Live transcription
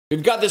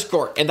We've got the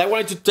score, and I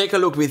wanted to take a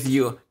look with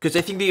you because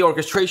I think the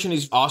orchestration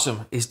is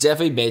awesome. It's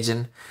definitely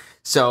Bajan.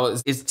 So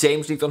it's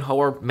James Newton,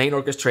 our main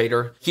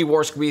orchestrator. He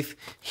works with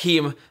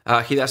him.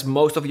 He does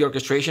most of the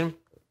orchestration.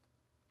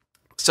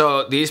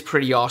 So this is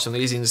pretty awesome.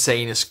 This is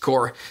insane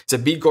score. It's a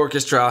big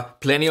orchestra,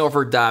 plenty of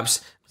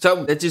overdubs.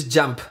 So let's just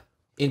jump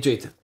into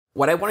it.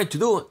 What I wanted to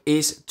do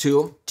is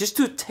to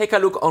take a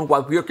look on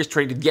what we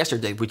orchestrated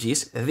yesterday, which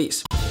is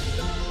this.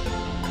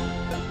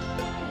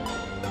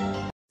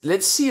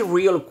 Let's see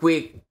real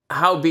quick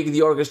how big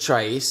the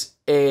orchestra is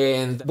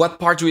and what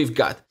parts we've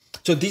got.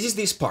 So this is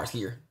this part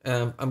here.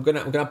 I'm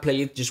gonna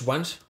play it just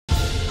once.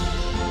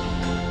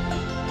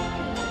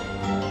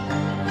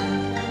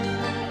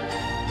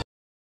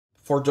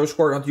 For those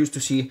who are not used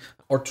to see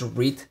or to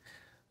read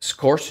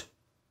scores,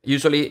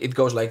 usually it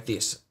goes like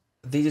this.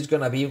 This is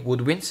gonna be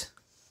woodwinds.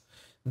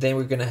 Then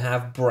we're gonna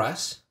have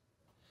brass.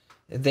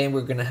 Then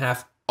we're gonna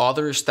have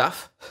other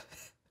stuff,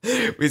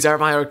 which are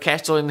my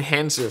orchestral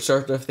enhancer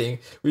sort of thing,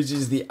 which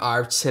is the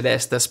arps,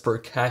 celestas,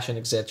 percussion,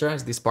 etc.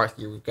 As this part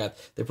here, we've got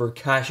the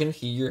percussion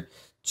here,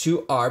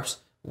 2 arps,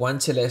 1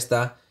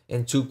 celesta,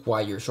 and 2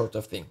 choir sort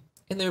of thing.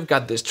 And then we've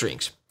got the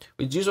strings,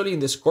 which usually in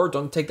the score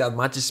don't take that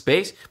much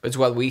space, but it's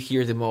what we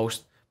hear the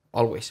most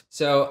always.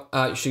 So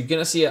you're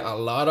gonna see a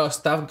lot of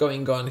stuff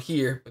going on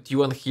here, but you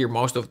won't hear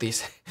most of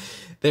this.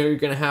 Then we're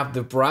gonna have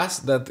the brass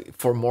that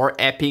for more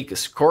epic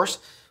scores,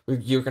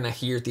 you're gonna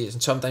hear this.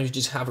 And sometimes you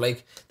just have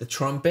like the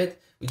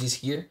trumpet, which is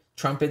here.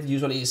 Trumpet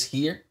usually is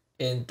here,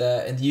 and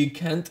you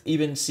can't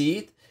even see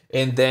it.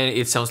 And then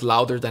it sounds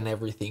louder than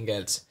everything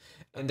else.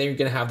 And then you're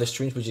gonna have the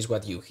strings, which is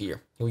what you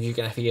hear. You're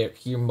gonna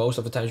hear most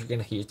of the times you're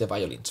gonna hear the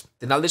violins.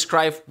 Then I'll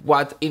describe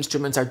what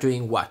instruments are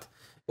doing what.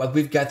 What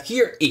we've got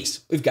here is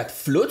we've got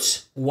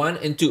flutes 1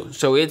 and 2,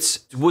 so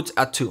it's woods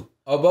at 2.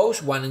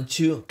 Oboes 1 and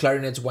 2,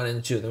 clarinets 1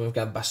 and 2. Then we've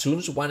got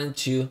bassoons 1 and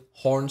 2,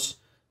 horns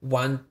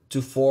 1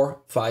 to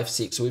 4, 5,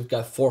 6. So we've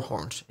got 4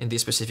 horns in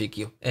this specific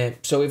cue.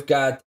 So we've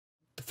got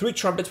 3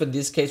 trumpets, but in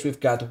this case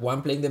we've got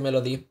 1 playing the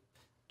melody.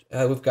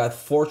 We've got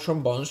 4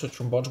 trombones, so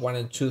trombones 1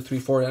 and 2, 3,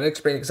 4. And I'll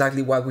explain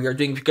exactly what we are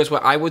doing, because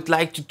what I would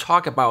like to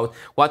talk about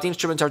what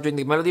instruments are doing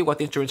the melody,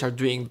 what instruments are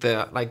doing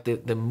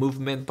the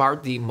movement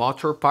part, the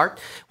motor part,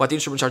 what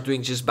instruments are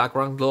doing just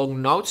background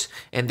long notes,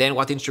 and then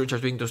what instruments are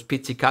doing those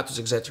pizzicatos,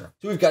 etc.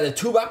 So we've got a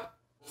tuba.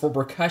 For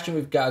percussion,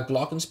 we've got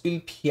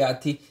glockenspiel,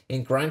 piatti,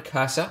 and gran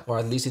casa, or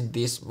at least in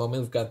this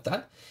moment we've got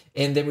that.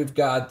 And then we've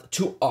got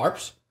 2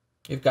 arps.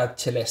 We've got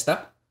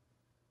celesta.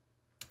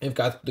 We've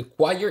got the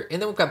choir,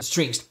 and then we've got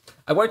strings.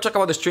 I want to talk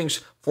about the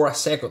strings for a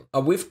second.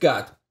 We've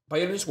got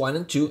violins 1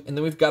 and 2, and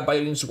then we've got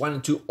violins 1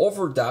 and 2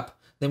 overdub.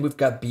 Then we've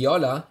got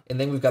viola, and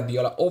then we've got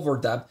viola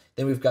overdub.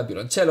 Then we've got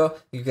violoncello,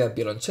 we've got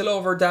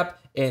violoncello overdub,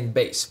 and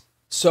bass.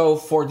 So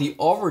for the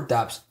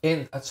overdubs,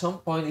 and at some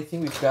point I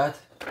think we've got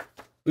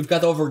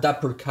overdub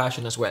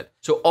percussion as well.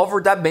 So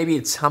overdub, maybe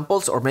it's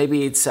samples, or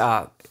maybe it's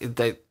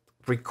they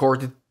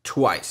recorded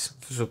twice.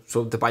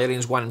 So the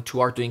violins 1 and 2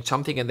 are doing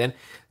something, and then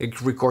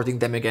recording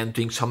them again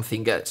doing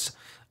something else.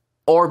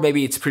 Or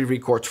maybe it's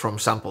pre-records from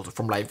samples,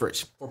 from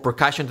libraries. For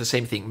percussion, the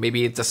same thing.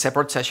 Maybe it's a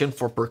separate session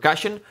for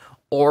percussion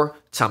or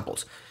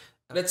samples.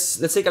 Let's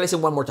take a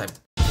listen one more time.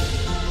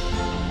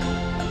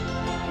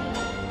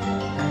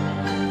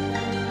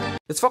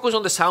 Let's focus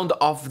on the sound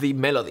of the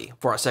melody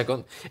for a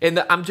second.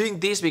 And I'm doing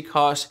this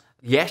because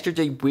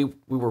yesterday we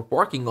were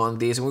working on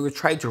this, and we were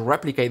trying to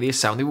replicate this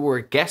sound. We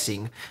were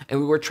guessing, and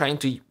we were trying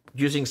to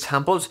using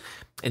samples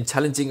and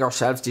challenging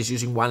ourselves just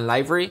using one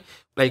library.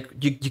 Like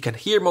you can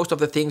hear most of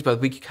the things,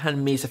 but we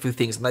can miss a few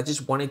things. And I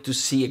just wanted to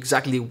see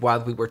exactly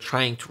what we were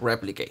trying to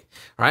replicate.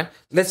 All right,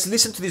 let's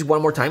listen to this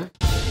one more time.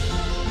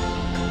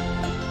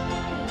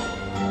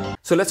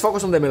 So let's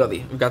focus on the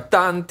melody. We've got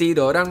tan ti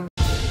do ran.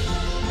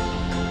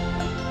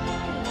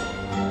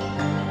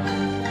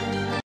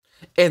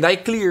 And I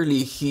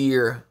clearly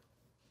hear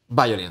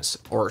violins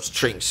or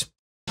strings.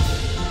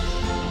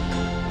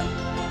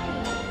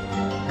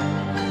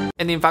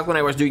 And in fact, when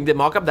I was doing the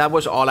mockup, that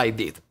was all I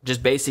did.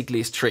 Just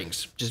basically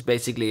strings, just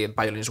basically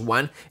violins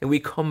 1. And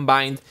we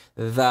combined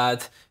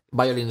that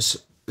violins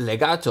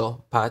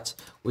legato part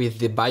with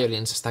the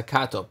violins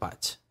staccato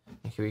part.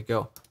 And here we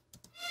go.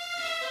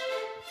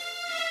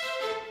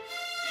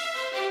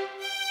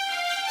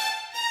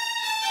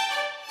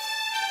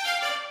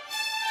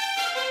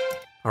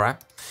 All right.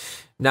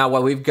 Now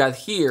what we've got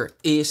here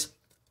is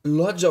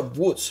lots of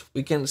woods.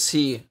 We can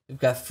see we've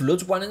got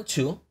flutes 1 and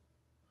 2.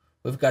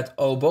 We've got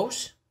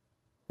oboes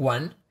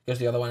 1, because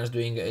the other one is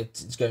doing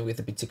it's going with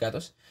the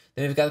pizzicatos.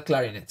 Then we've got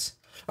clarinets.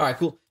 All right,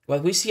 cool.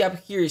 What we see up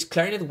here is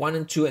clarinet 1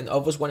 and 2 and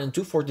oboes 1 and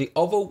 2. For the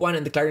oboe 1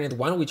 and the clarinet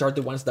 1, which are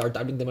the ones that are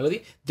dubbing the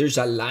melody, there's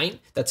a line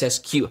that says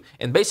Q.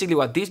 And basically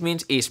what this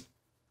means is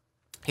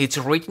it's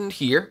written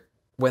here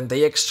when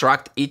they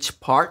extract each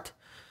part,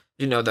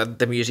 you know, that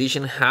the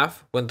musician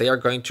have when they are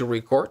going to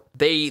record.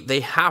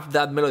 They have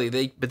that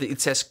melody, but it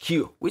says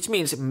Q, which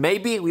means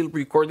maybe we'll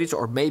record this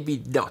or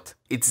maybe not.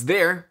 It's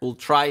there, we'll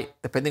try,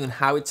 depending on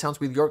how it sounds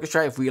with the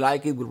orchestra. If we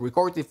like it, we'll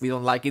record it. If we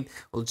don't like it,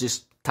 we'll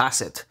just toss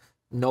it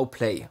no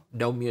play,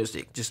 no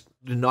music. Just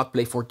do not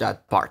play for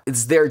that part.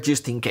 It's there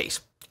just in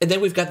case. And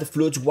then we've got the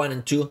flutes 1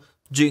 and 2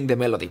 doing the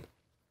melody.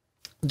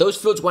 Those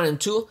flutes 1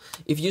 and 2,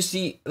 if you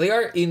see, they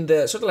are in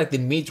the sort of like the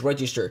mid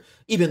register.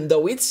 Even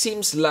though it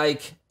seems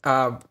like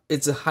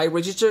it's a high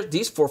register,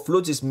 this for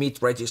flutes is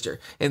mid register.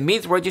 And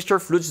mid register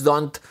flutes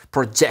don't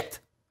project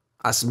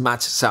as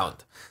much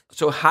sound.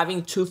 So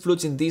having 2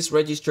 flutes in this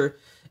register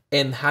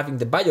and having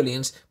the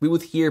violins, we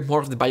would hear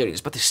more of the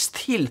violins, but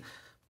still.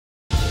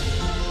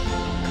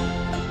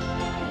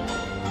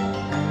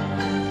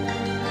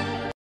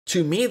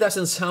 To me, it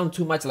doesn't sound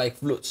too much like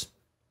flutes.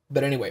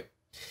 But anyway.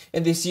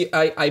 And this,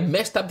 I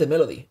messed up the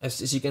melody,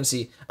 as you can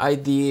see. I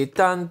did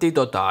tan ti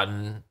do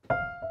tan.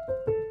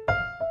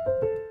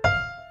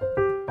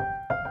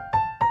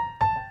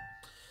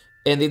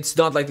 And it's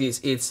not like this,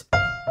 it's.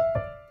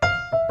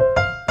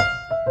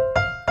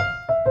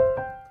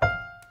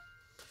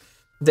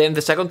 Then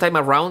the second time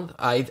around,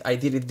 I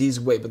did it this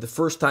way, but the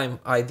first time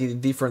I did it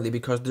differently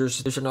because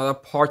there's another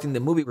part in the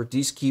movie where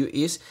this cue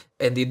is,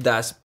 and it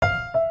does.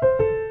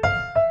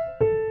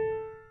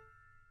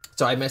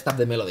 So I messed up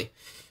the melody.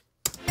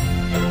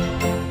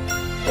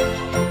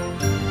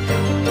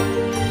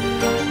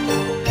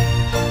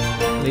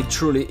 And it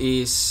truly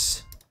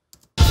is.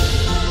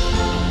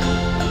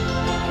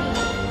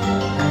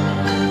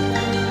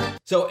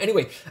 So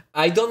anyway,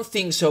 I don't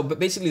think so, but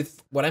basically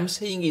what I'm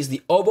saying is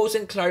the oboes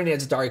and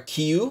clarinets that are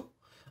Q,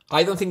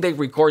 I don't think they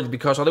recorded,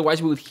 because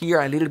otherwise we would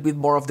hear a little bit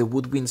more of the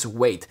woodwind's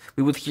weight.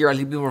 We would hear a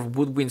little bit more of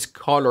woodwind's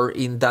color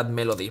in that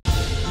melody.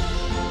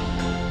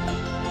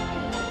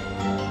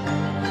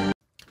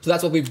 So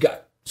that's what we've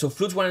got. So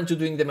flutes 1 and 2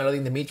 doing the melody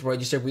in the mid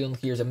register, we don't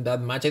hear them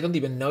that much. I don't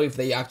even know if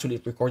they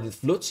actually recorded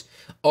flutes.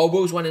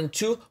 Oboes 1 and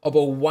 2,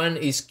 oboe 1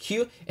 is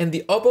Q, and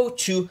the oboe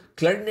 2,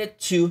 clarinet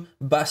 2,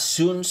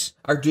 bassoons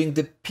are doing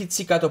the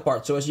pizzicato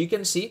part. So as you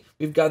can see,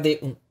 we've got the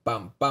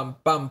pam, pam,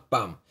 pam,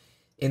 pam.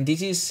 And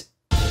this is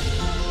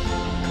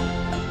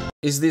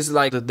this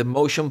like the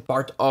motion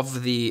part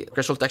of the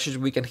orchestral textures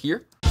we can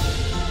hear?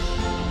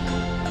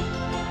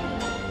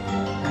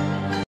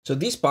 So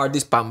this part,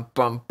 this pam,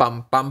 pam,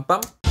 pam, pam,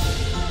 pam.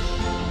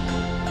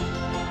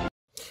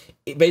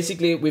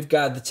 Basically, we've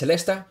got the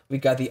celesta,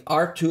 we've got the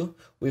R2,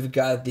 we've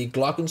got the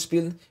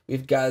glockenspiel,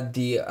 we've got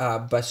the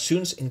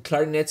bassoons and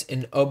clarinets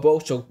and oboe.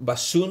 So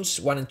bassoons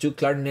 1 and 2,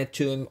 clarinet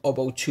 2, and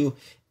oboe 2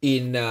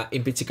 in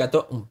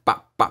pizzicato,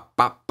 pa pa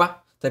pa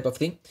pa type of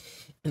thing.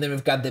 And then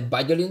we've got the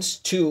violins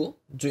 2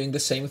 doing the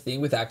same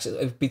thing with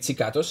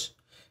pizzicatos.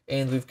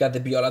 And we've got the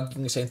viola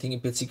doing the same thing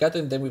in pizzicato,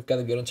 and then we've got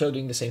the violoncello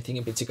doing the same thing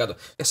in pizzicato.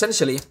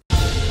 Essentially,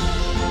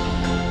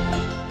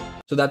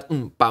 so that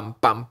pam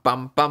pam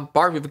pam pam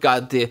part, we've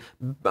got the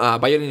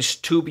violins,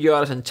 2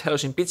 violas and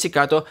cellos in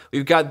pizzicato.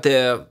 We've got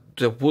the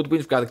woodwind,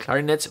 we've got the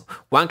clarinets,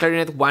 1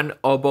 clarinet, 1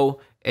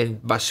 oboe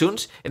and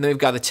bassoons, and then we've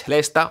got the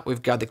celesta,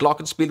 we've got the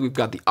glockenspiel, we've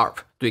got the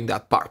harp doing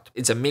that part.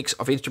 It's a mix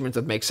of instruments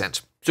that makes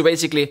sense. So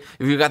basically,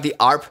 if you've got the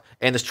harp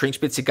and the strings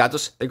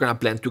pizzicatos, they're gonna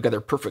blend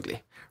together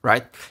perfectly,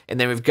 right? And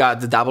then we've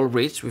got the double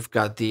reeds, we've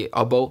got the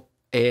oboe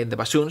and the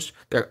bassoons,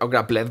 they're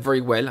gonna blend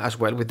very well as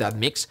well with that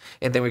mix.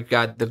 And then we've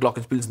got the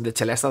glockenspiels and the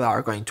celesta that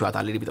are going to add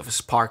a little bit of a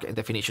spark and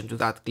definition to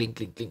that clink,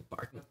 clink, clink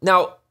part.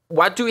 Now,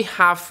 what do we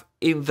have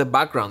in the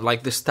background?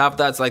 Like the stuff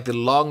that's like the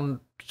long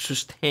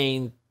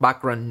sustained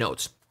background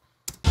notes.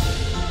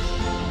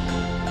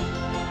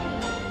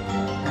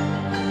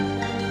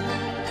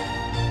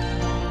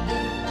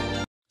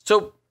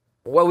 So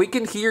what we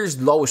can hear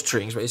is low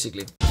strings,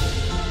 basically.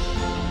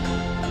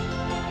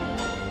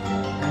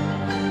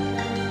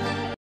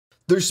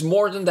 There's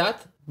more than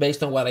that,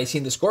 based on what I see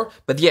in the score.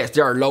 But yes,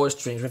 there are lower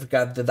strings. We've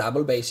got the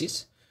double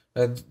basses.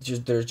 They're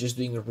just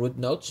doing root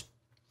notes.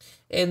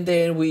 And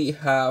then we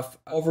have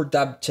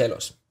overdubbed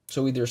cellos.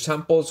 So either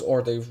samples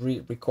or they've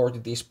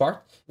re-recorded this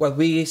part. What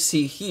we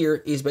see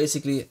here is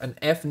basically an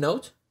F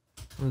note,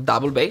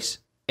 double bass.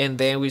 And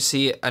then we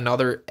see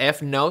another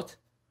F note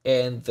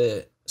and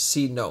the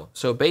C note.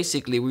 So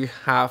basically we've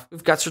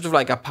got sort of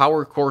like a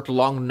power chord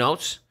long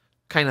notes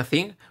kind of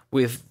thing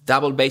with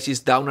double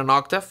basses down an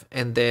octave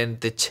and then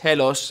the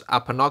cellos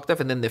up an octave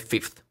and then the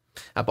fifth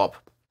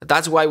above.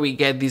 That's why we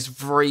get this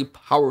very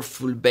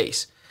powerful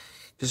bass.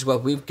 Because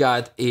what we've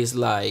got is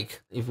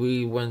like, if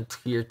we went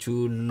here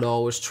to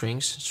low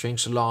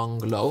strings long,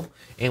 low,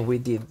 and we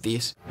did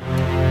this.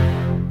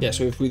 Yeah,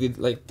 so if we did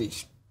like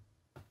this.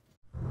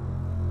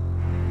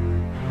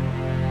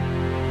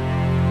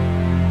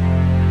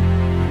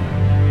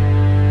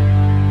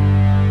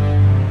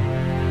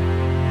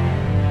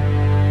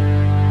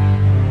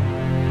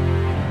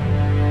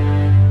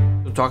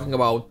 Talking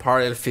about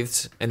parallel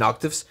fifths and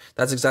octaves,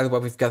 that's exactly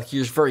what we've got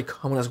here. It's very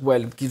common as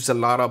well. It gives a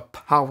lot of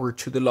power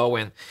to the low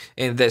end,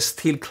 and there's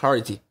still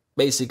clarity,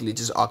 basically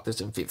just octaves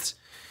and fifths.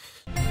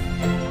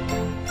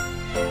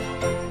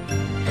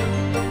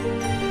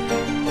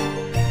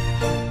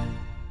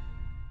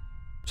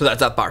 So that's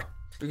that part.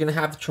 We're gonna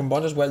have the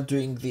trombones as well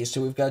doing this.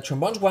 So we've got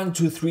trombones 1,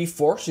 2, 3,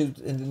 4. So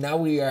and now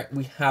we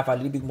have a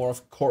little bit more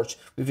of chords.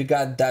 We've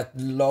got that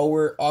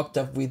lower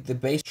octave with the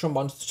bass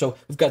trombones. So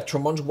we've got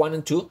trombones 1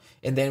 and 2,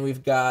 and then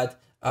we've got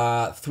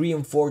 3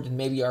 and 4 that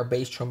maybe are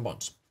bass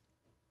trombones.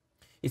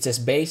 It says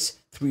bass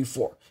 3,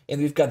 4,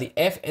 and we've got the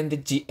F and the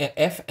G,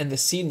 F and the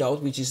C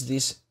note, which is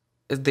this.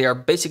 They are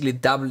basically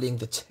doubling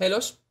the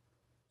cellos.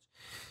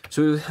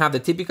 So we have the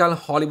typical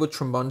Hollywood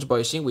trombones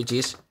voicing, which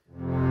is.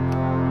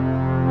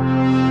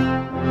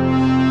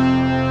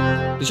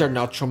 These are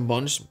not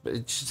trombones,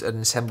 it's an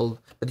ensemble,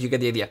 but you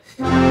get the idea.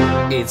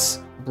 It's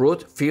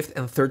root, fifth,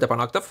 and third up an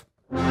octave.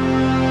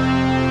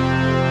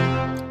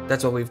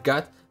 That's what we've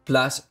got.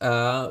 Plus,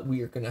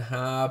 we are gonna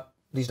have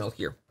this note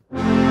here.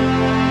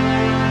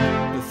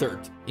 The third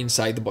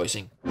inside the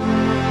voicing.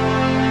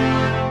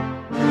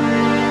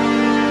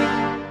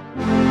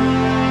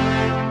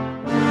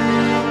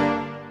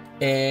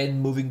 And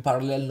moving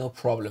parallel, no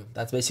problem.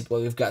 That's basically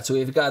what we've got. So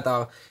we've got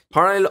a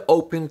parallel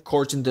open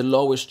chords in the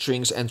lowest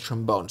strings and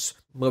trombones.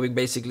 Moving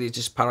basically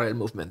just parallel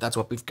movement. That's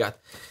what we've got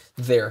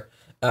there,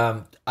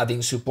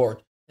 adding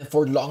support. And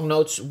for long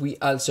notes, we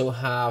also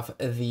have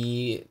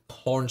the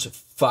horns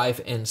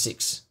 5 and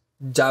 6,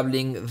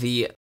 doubling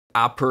the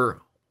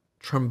upper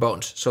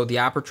trombones. So the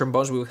upper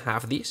trombones, we would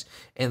have these,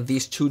 and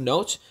these 2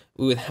 notes,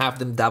 we would have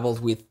them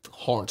doubled with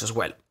horns as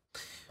well.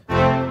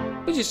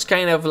 Which is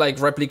kind of like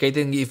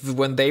replicating if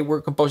when they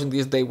were composing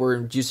this, they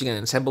were using an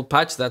ensemble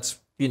patch. That's,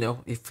 you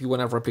know, if you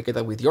want to replicate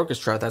that with the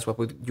orchestra, that's what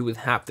you would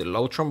have. The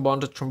low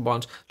trombones,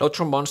 low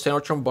trombones, tenor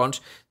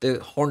trombones, the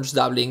horns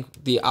doubling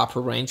the upper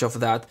range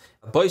of that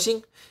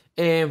voicing.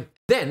 And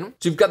then,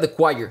 so you've got the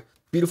choir.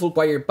 Beautiful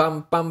choir,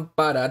 pam pam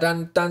para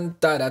dan tan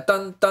tara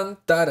tan tan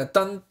tara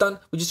tan tan,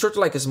 which is sort of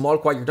like a small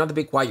choir, not a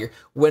big choir.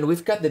 When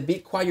we've got the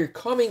big choir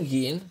coming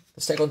in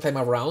the second time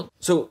around,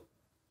 so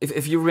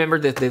if you remember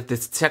that the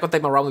second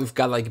time around we've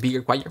got like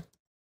bigger choir.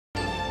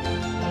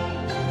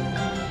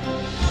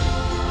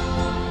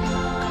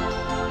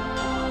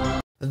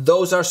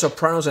 Those are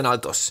sopranos and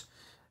altos.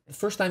 The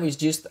first time is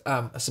just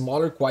a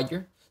smaller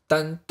choir.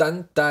 Tan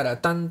tan tara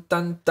tan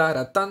tan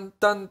tara tan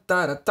tan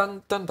tara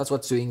tan tan. That's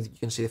what's doing. You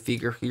can see the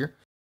figure here.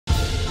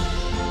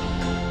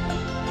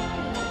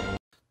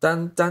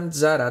 Tan tan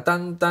zara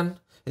tan tan.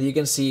 And you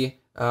can see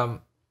the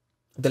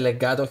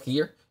legato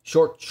here.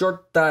 Short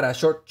short tara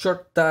short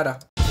short tara.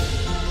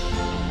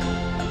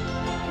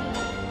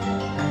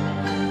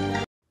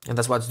 And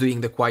that's what's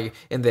doing the choir.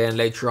 And then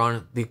later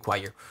on, big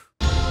choir.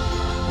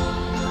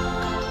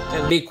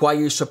 And big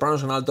choir,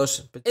 sopranos and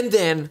altos. And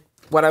then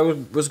what I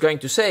was going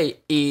to say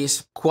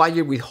is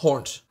choir with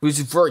horns, which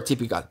is very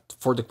typical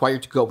for the choir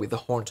to go with the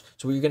horns.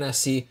 So we're gonna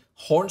see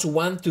horns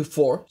 1 to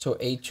 4, so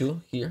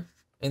A2 here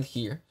and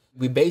here.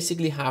 We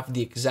basically have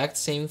the exact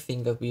same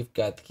thing that we've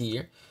got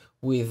here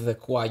with the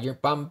choir,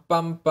 pam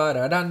pam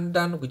paradan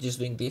dan, which is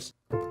doing this.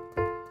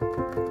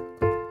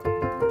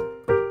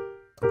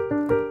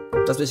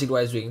 That's basically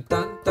what it's doing.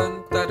 Tan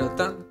tan tan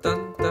tan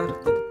tan tan.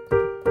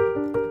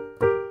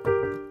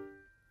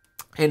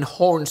 And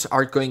horns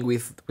are going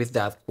with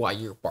that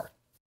choir part.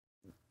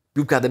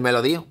 You've got the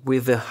melody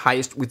with the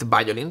highest with the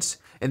violins,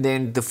 and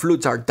then the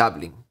flutes are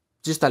doubling,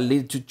 just a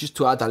little, just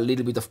to add a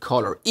little bit of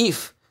color.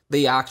 If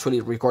they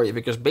actually record it,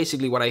 because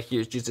basically what I hear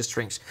is just the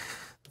strings.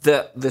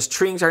 The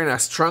strings are in a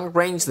strong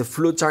range, the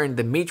flutes are in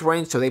the mid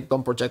range, so they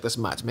don't project as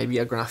much. Maybe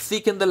you're gonna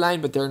thicken the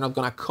line, but they're not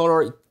gonna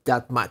color it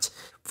that much.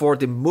 For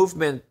the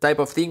movement type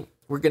of thing,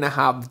 we're gonna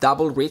have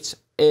double reeds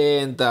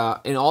and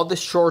all the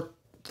short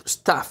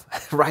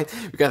stuff, right?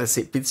 We're gonna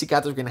say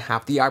pizzicato, we're gonna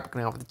have the arp,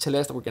 we're gonna have the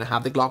celeste, we're gonna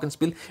have the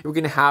glockenspiel, we're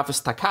gonna have a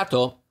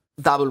staccato,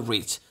 double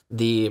reeds,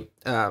 the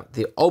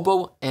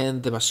oboe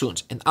and the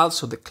bassoons, and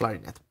also the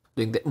clarinet,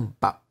 doing the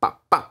pa pa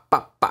pa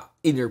pa pa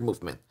inner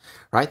movement,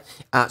 right?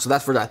 So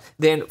that's for that.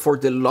 Then for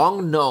the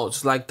long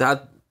notes, like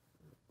that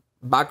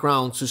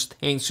background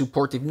sustained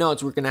supportive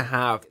notes, we're gonna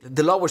have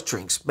the lower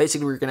strings.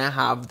 Basically, we're gonna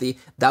have the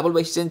double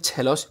basses and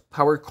cellos,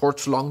 power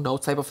chords, long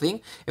note type of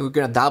thing, and we're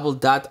gonna double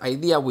that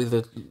idea with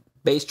the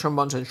bass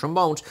trombones and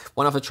trombones.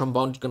 One of the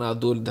trombones is gonna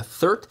do the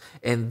third,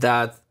 and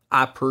that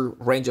upper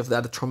range of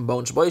that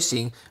trombones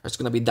voicing is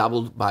gonna be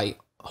doubled by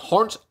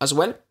horns as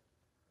well.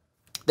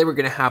 Then we're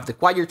gonna have the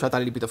choir to add a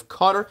little bit of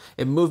color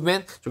and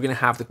movement. So we're gonna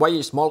have the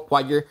choir, small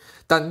choir,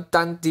 dan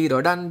dan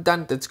diro dan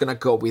dan. That's gonna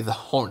go with the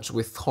horns,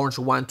 with horns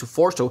 1 to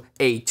 4. So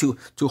A2,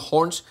 2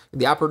 horns in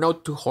the upper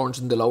note, 2 horns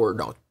in the lower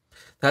note.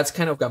 That's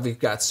kind of what we've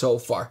got so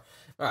far.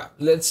 All right,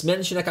 let's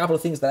mention a couple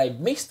of things that I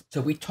missed.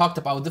 So we talked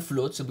about the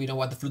flutes, so we know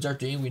what the flutes are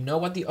doing. We know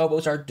what the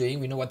oboes are doing.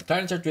 We know what the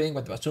clarinets are doing,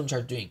 what the bassoons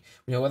are doing.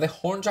 We know what the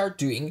horns are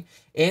doing.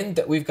 And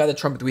we've got the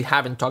trumpet. We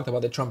haven't talked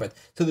about the trumpet.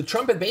 So the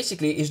trumpet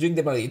basically is doing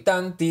the melody.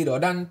 Tan, tiro,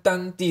 dan,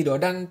 tan, tiro,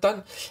 dan,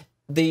 tan.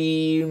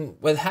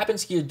 What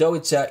happens here, though,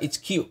 it's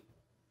Q.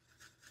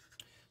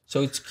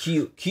 So it's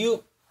Q.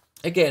 Q,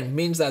 again,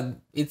 means that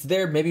it's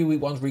there. Maybe we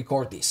won't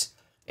record this.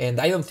 And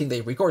I don't think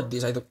they record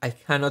this. I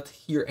cannot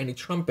hear any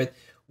trumpet.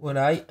 What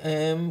I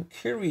am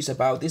curious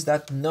about is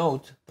that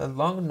note, that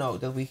long note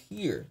that we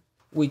hear,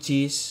 which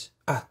is,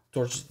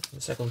 towards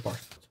the second part.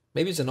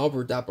 Maybe it's an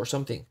overdub or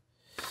something.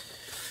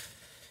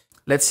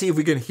 Let's see if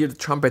we can hear the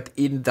trumpet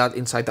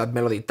inside that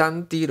melody.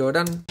 Tan, tiro,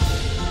 dan.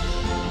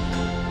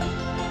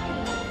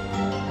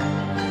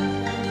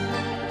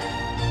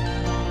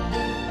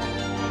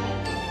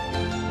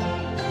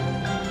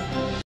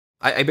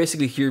 I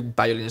basically hear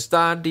violins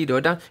da di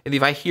do da, and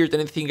if I heard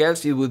anything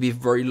else, it would be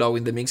very low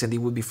in the mix, and it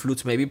would be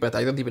flutes maybe, but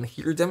I don't even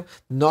hear them.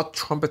 Not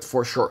trumpet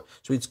for sure.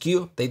 So it's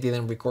Q. They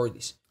didn't record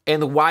this.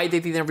 And why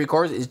they didn't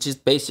record? It's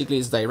just basically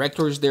it's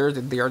directors there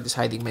that they are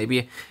deciding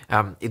maybe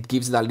it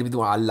gives it a little bit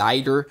more a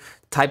lighter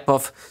type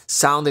of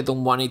sound. They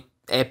don't want it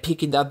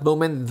epic in that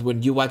moment.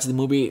 When you watch the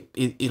movie,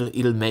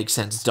 it'll make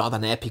sense. It's not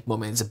an epic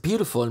moment. It's a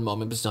beautiful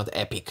moment, but it's not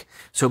epic.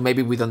 So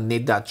maybe we don't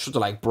need that sort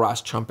of like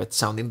brass trumpet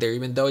sound in there,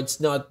 even though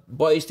it's not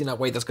voiced in a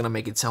way that's gonna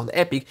make it sound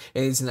epic,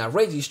 and it's in a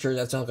register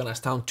that's not gonna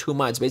sound too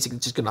much. Basically,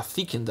 it's just gonna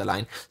thicken the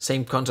line.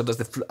 Same concept as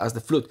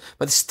the flute,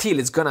 but still,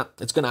 it's gonna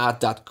add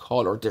that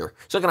color there.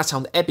 It's not gonna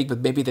sound epic,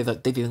 but maybe they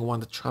didn't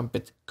want the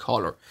trumpet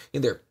color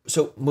in there.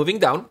 So moving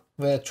down.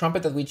 The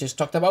trumpet that we just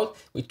talked about.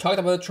 We talked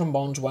about the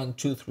trombones 1,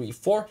 2, 3,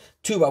 4.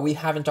 Tuba, we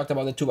haven't talked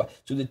about the tuba.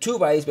 So the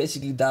tuba is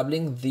basically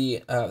doubling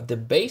the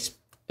bass,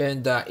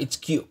 and it's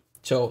Q.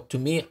 So to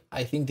me,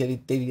 I think they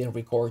didn't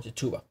record the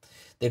tuba.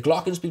 The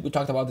glockenspiel, we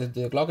talked about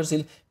the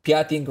glockenspiel.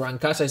 Piatti and Gran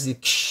Casa is the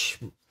ksh.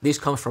 This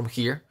comes from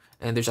here,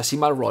 and there's a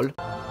cymbal roll.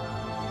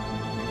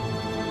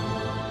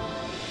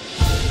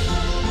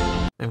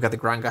 And we've got the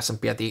Gran Casa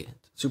and Piatti,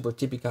 super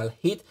typical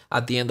hit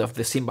at the end of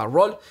the cymbal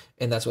roll,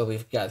 and that's what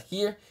we've got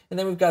here. And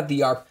then we've got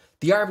the arp.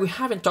 The arp, we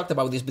haven't talked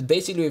about this, but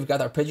basically we've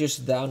got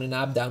arpeggios down and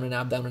up, down and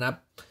up, down and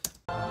up.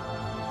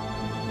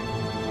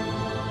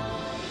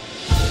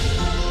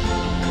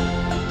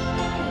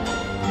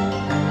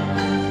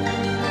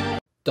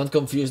 Don't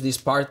confuse this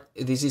part.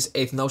 This is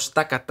eighth notes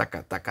taka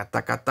taka taka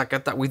taka taka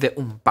ta with the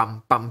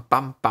pam pam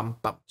pam pam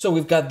pam. So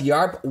we've got the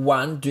arp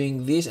 1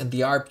 doing this, and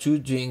the arp 2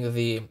 doing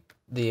the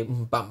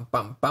pam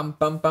pam pam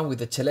pam pam with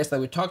the celeste that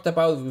we talked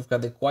about. We've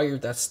got the choir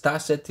that's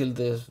tacet till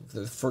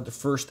for the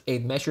first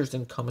 8 measures,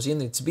 then comes in,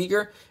 it's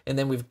bigger, and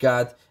then we've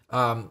got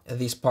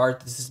this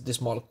part. This is the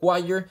small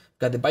choir. We've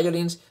got the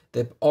violins,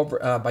 the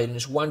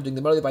violins 1 doing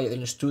the melody,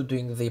 violins 2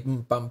 doing the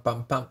pam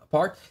pam pam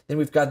part. Then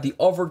we've got the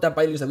overdub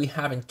violins that we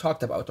haven't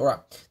talked about. All right,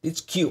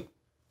 it's Q.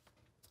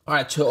 All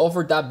right, so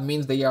overdub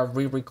means they are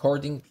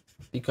re-recording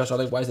because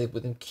otherwise they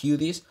wouldn't cue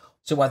this.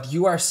 So what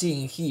you are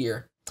seeing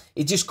here,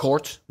 it's just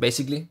chords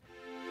basically.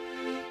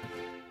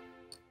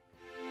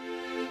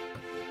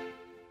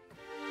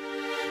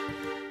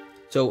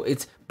 So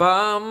it's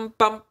bum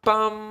bum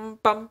bum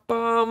bum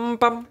bum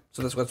bum.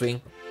 So that's what's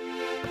doing.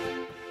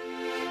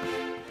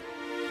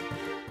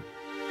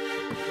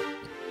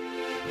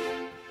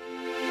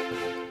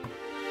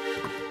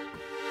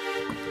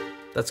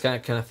 That's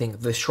kind of thing.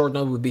 The short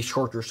note would be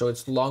shorter, so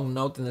it's long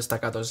note and the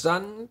staccato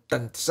zan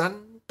tan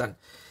zan tan.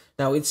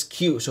 Now it's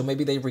Q, so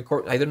maybe they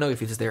record. I don't know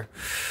if it's there.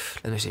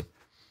 Let me see.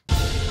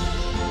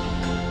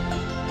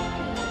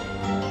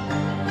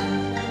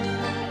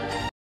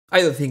 I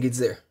don't think it's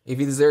there.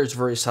 If it's there, it's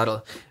very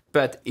subtle.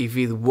 But if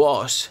it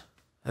was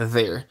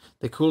there,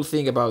 the cool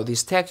thing about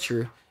this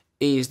texture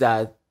is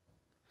that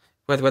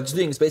what it's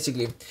doing is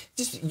basically,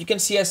 just, you can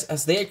see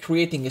as they are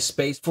creating a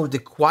space for the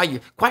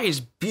choir. Choir is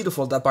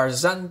beautiful. That part,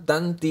 zan,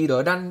 dan,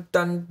 tiro, dan,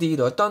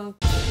 ton.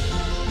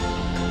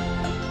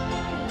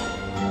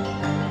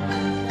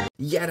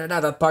 Yeah,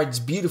 that part is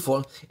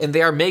beautiful, and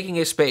they are making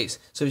a space.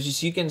 So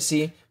as you can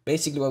see,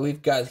 basically what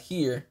we've got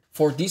here.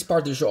 For this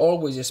part, there's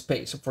always a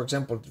space. So for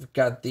example, we've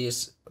got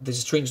this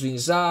strings doing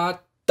za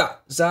ta,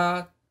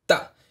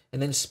 and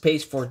then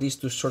space for this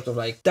to sort of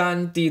like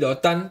tan tiro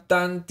tan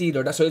tan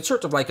tiro. So it's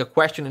sort of like a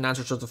question and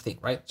answer sort of thing,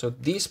 right? So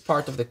this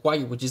part of the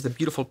choir, which is the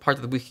beautiful part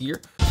that we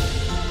hear.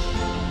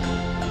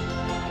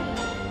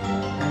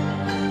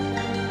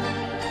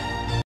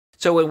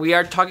 So when we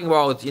are talking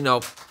about, you know,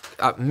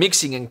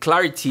 mixing and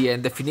clarity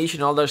and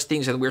definition, all those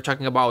things, and we're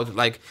talking about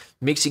like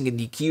mixing and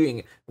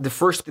EQing, the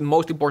first and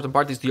most important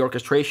part is the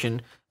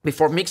orchestration.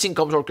 Before mixing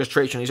comes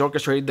orchestration. It's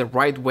orchestrated the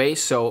right way,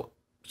 so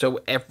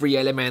every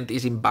element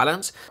is in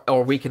balance,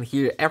 or we can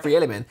hear every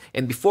element.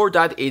 And before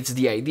that, it's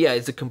the idea,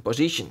 it's the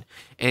composition.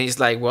 And it's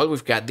like, well,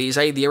 we've got this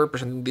idea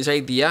representing this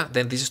idea,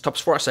 then this stops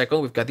for a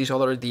second, we've got this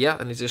other idea,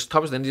 and it just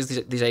stops, then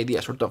this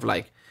idea, sort of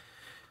like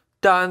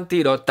tan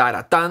tiro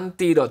tara ton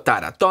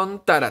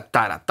tara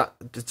tara ta.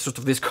 It's sort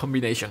of this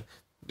combination.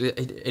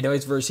 I know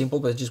it's very simple,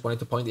 but I just wanted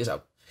to point this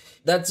out.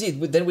 That's it.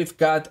 Then we've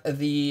got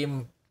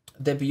the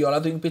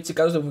viola doing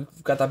pizzicatos, then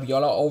we've got a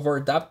viola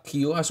overdub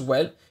Q as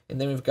well, and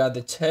then we've got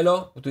the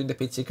cello doing the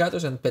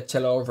pizzicatos and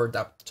cello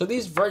overdub. So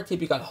this is very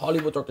typical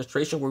Hollywood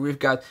orchestration where we've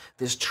got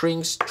the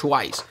strings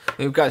twice. And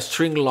we've got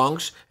string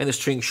longs and the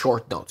string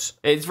short notes.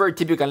 And it's very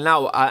typical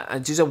now.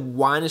 It's just a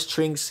one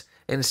strings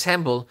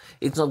ensemble.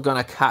 It's not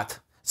gonna cut.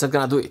 It's not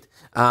gonna do it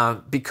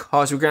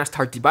because we're gonna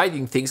start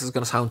dividing things. It's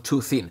gonna sound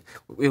too thin.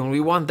 When we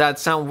want that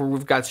sound where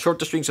we've got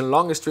shorter strings and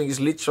longer strings,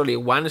 literally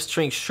one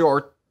string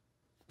short,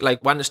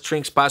 like one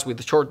string pass with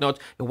the short note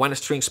and one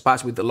string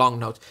pass with the long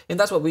note. And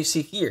that's what we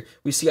see here.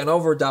 We see an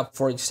overdub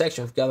for each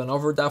section. We've got an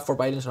overdub for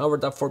violins, an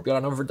overdub for viola,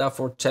 an overdub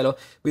for cello.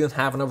 We don't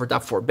have an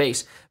overdub for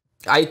bass.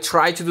 I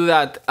tried to do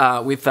that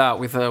with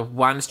a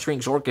one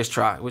strings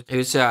orchestra. It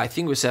was I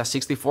think it was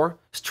 64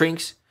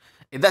 strings.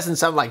 it doesn't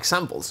sound like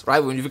samples,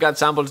 right? When you've got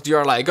samples,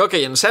 you're like,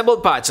 okay, ensemble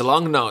patch,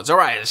 long notes. All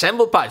right,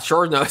 ensemble patch,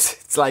 short notes.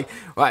 It's like,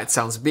 right, it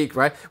sounds big,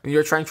 right? When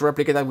you're trying to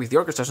replicate that with the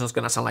orchestra, it's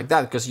going to sound like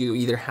that because you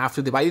either have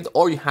to divide it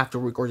or you have to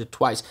record it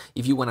twice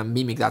if you want to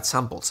mimic that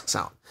samples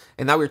sound.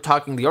 And now we're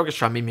talking the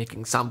orchestra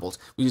mimicking samples,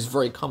 which is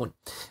very common.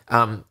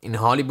 In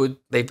Hollywood,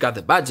 they've got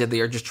the budget. They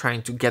are just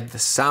trying to get the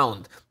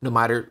sound, no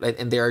matter,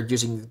 and they are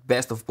using the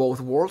best of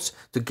both worlds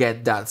to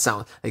get that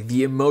sound. Like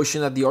the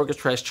emotion that the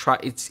orchestra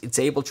is it's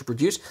able to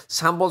produce,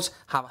 samples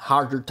have a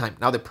harder time.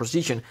 Now the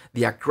precision,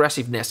 the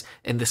aggressiveness,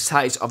 and the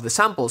size of the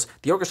samples,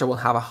 the orchestra will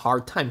have a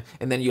hard time.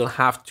 And then you'll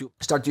have to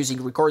start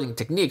using recording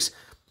techniques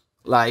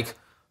like,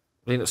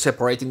 you know,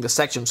 separating the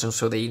sections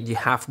so that you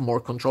have more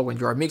control when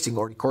you are mixing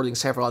or recording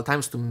several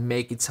times to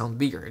make it sound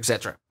bigger,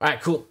 etc. All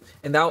right, cool.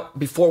 And now,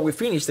 before we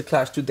finish the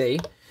class today's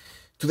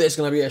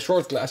gonna be a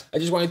short class. I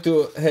just wanted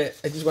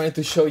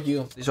to show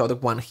you this other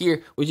one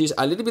here, which is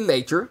a little bit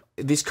later.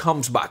 This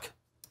comes back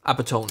up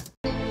a tone.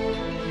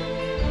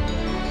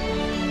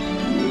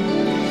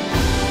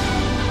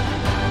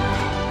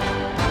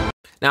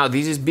 Now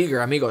this is bigger,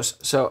 amigos.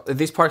 So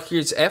this part here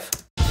is F.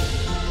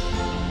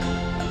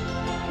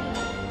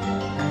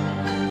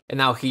 And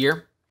now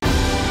here.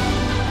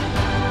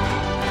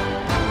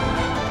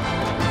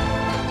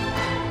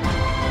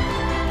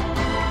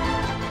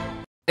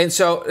 And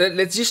so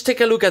let's just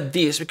take a look at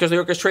this because the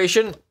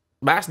orchestration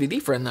vastly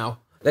different now.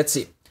 Let's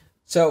see.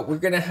 So we're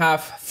gonna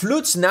have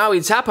flutes now.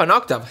 It's up an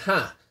octave,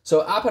 huh?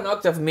 So up an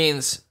octave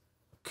means,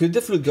 could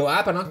the flute go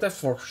up an octave?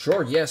 For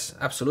sure, yes,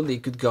 absolutely,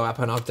 it could go up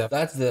an octave.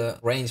 That's the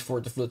range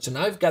for the flute. So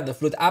now we've got the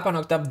flute up an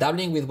octave,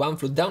 doubling with one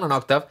flute down an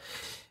octave.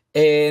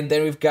 And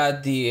then we've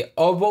got the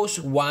oboes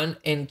 1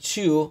 and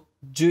 2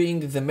 doing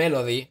the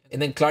melody,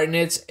 and then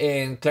clarinets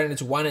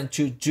 1 and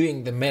 2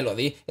 doing the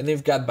melody, and then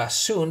we've got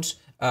bassoons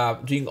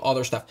doing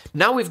other stuff.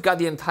 Now we've got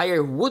the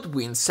entire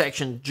woodwind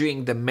section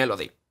doing the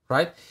melody,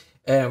 right?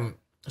 So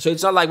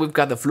it's not like we've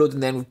got the flute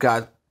and then we've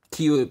got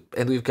cue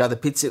and we've got the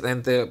pizzicato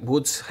and the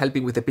woods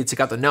helping with the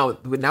pizzicato. No,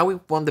 now we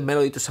want the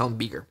melody to sound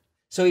bigger.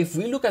 So if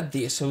we look at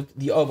this, so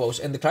the oboes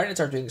and the clarinets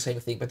are doing the same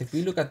thing, but if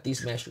we look at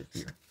this measure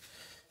here,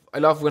 I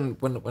love when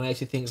I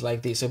see things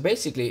like this. So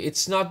basically,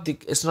 it's not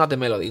the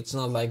melody. It's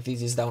not like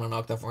this is down an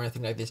octave or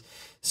anything like this.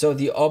 So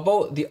the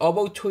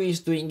oboe 2 is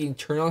doing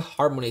internal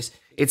harmonies.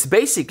 It's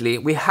basically,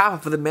 we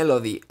have the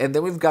melody, and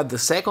then we've got the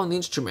second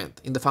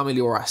instrument in the family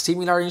or a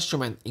similar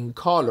instrument in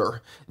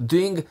color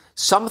doing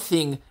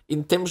something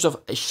in terms of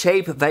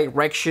shape,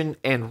 direction,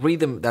 and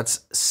rhythm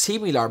that's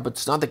similar, but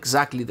it's not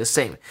exactly the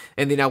same.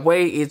 And in a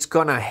way, it's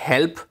gonna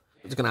help.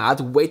 It's gonna add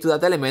weight to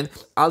that element.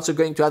 Also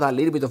going to add a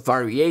little bit of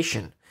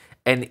variation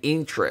and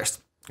interest.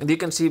 And you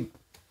can see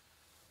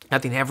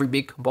that in every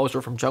big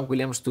composer from John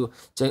Williams to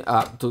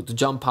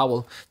John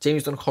Powell,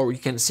 James Don Howard,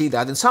 you can see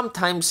that. And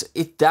sometimes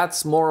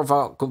that's more of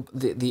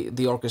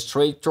the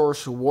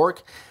orchestrator's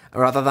work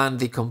rather than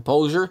the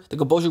composer. The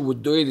composer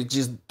would do it, it's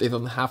just they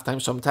don't have time.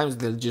 Sometimes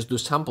they'll just do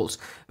samples.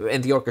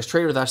 And the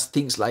orchestrator does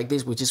things like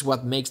this, which is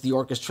what makes the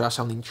orchestra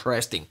sound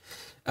interesting.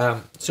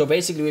 So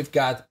basically we've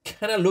got,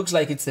 kind of looks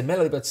like it's the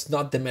melody, but it's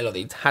not the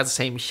melody. It has the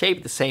same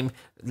shape, the same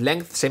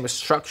length, same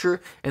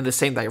structure, and the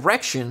same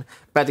direction,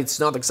 but it's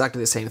not exactly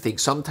the same thing.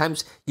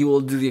 Sometimes you will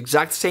do the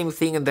exact same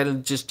thing and then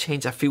it'll just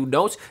change a few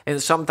notes,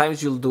 and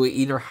sometimes you'll do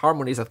inner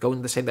harmonies that go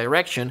in the same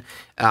direction,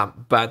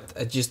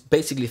 but just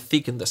basically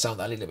thicken the sound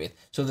a little bit.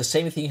 So the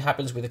same thing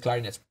happens with the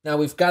clarinets. Now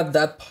we've got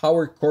that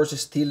power chorus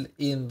still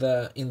in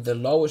the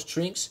lower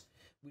strings.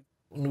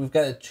 We've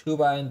got the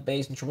tuba and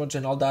bass and trombones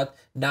and all that.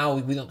 Now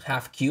we don't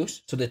have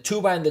cues. So the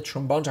tuba and the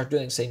trombones are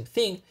doing the same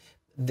thing.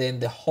 Then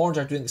the horns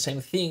are doing the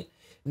same thing.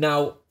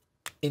 Now,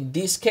 in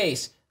this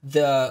case,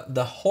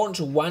 the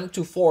horns 1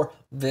 to 4,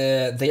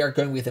 they are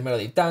going with the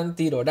melody. Tan,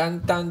 tiro,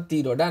 dan, tan,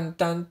 tiro, dan,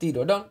 tan,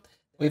 tiro, dan.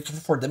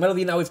 For the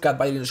melody now, we've got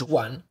violins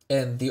 1,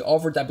 and the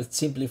overdub is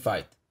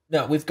simplified.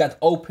 Now, we've got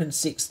open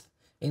sixth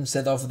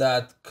instead of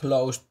that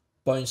closed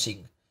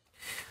punching.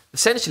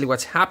 Essentially,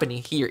 what's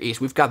happening here is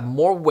we've got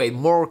more weight,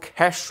 more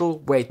orchestral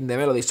weight in the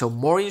melody, so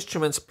more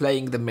instruments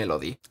playing the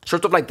melody.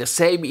 Sort of like the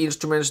same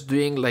instruments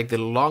doing like the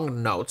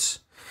long notes.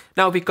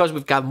 Now, because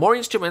we've got more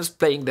instruments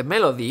playing the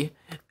melody,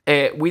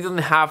 we don't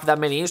have that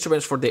many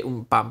instruments for the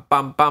pam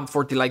pam pam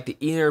for the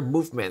inner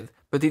movement,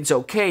 but it's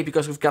okay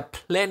because we've got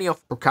plenty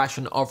of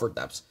percussion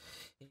overdubs.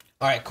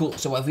 All right, cool.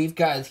 So what we've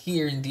got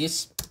here in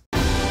this,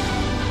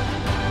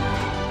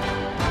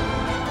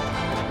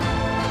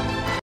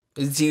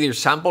 it's either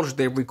samples or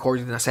they're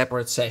recorded in a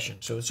separate session,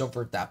 so it's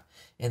overdub.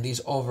 And this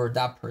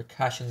overdub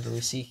percussion that we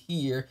see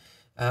here,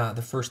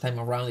 the first time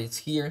around it's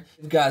here.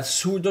 We've got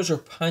surdos or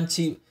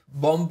punchy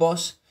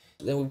bombos,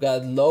 then we've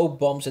got low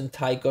bombs and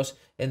taikos,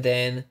 and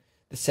then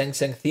the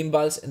seng-seng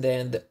cymbals, and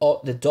then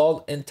the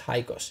dol and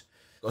taikos.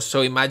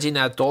 So imagine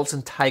a dolls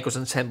and taikos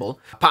ensemble.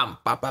 Pam,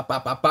 pa pa pa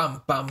pa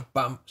pam, pam,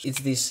 pam.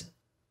 It's this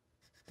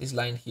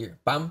line here.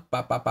 Pam,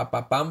 pa pa pa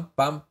pa pam,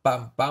 pam,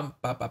 pam, pam,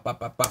 pa pa pa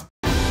pa pam.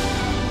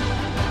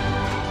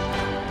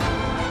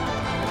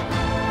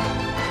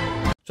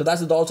 So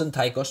that's the dolls and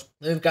taikos.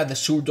 Then we've got the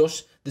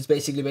surdos. That's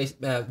basically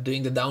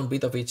doing the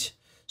downbeat of each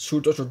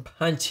surdos or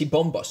punchy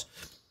bombos.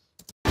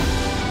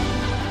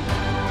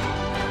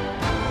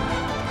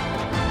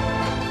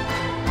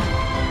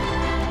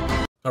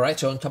 All right,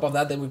 so on top of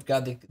that, then we've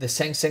got the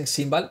seng seng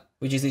cymbal,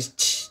 which is this,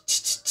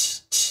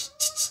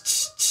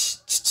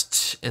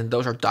 and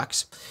those are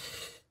ducks.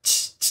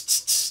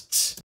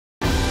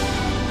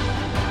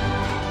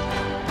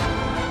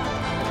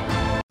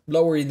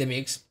 Lower in the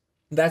mix.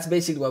 That's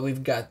basically what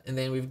we've got, and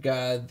then we've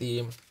got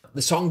the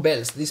song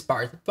bells. This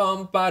part,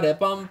 bum ba da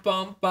bum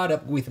bum ba da,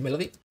 with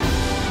melody.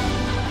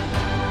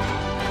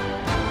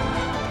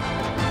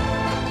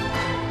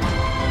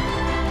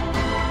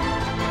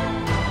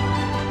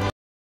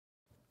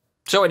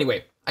 So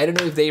anyway, I don't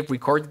know if they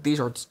recorded these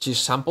or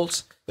just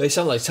samples. They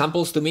sound like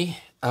samples to me,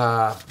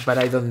 but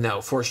I don't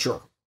know for sure.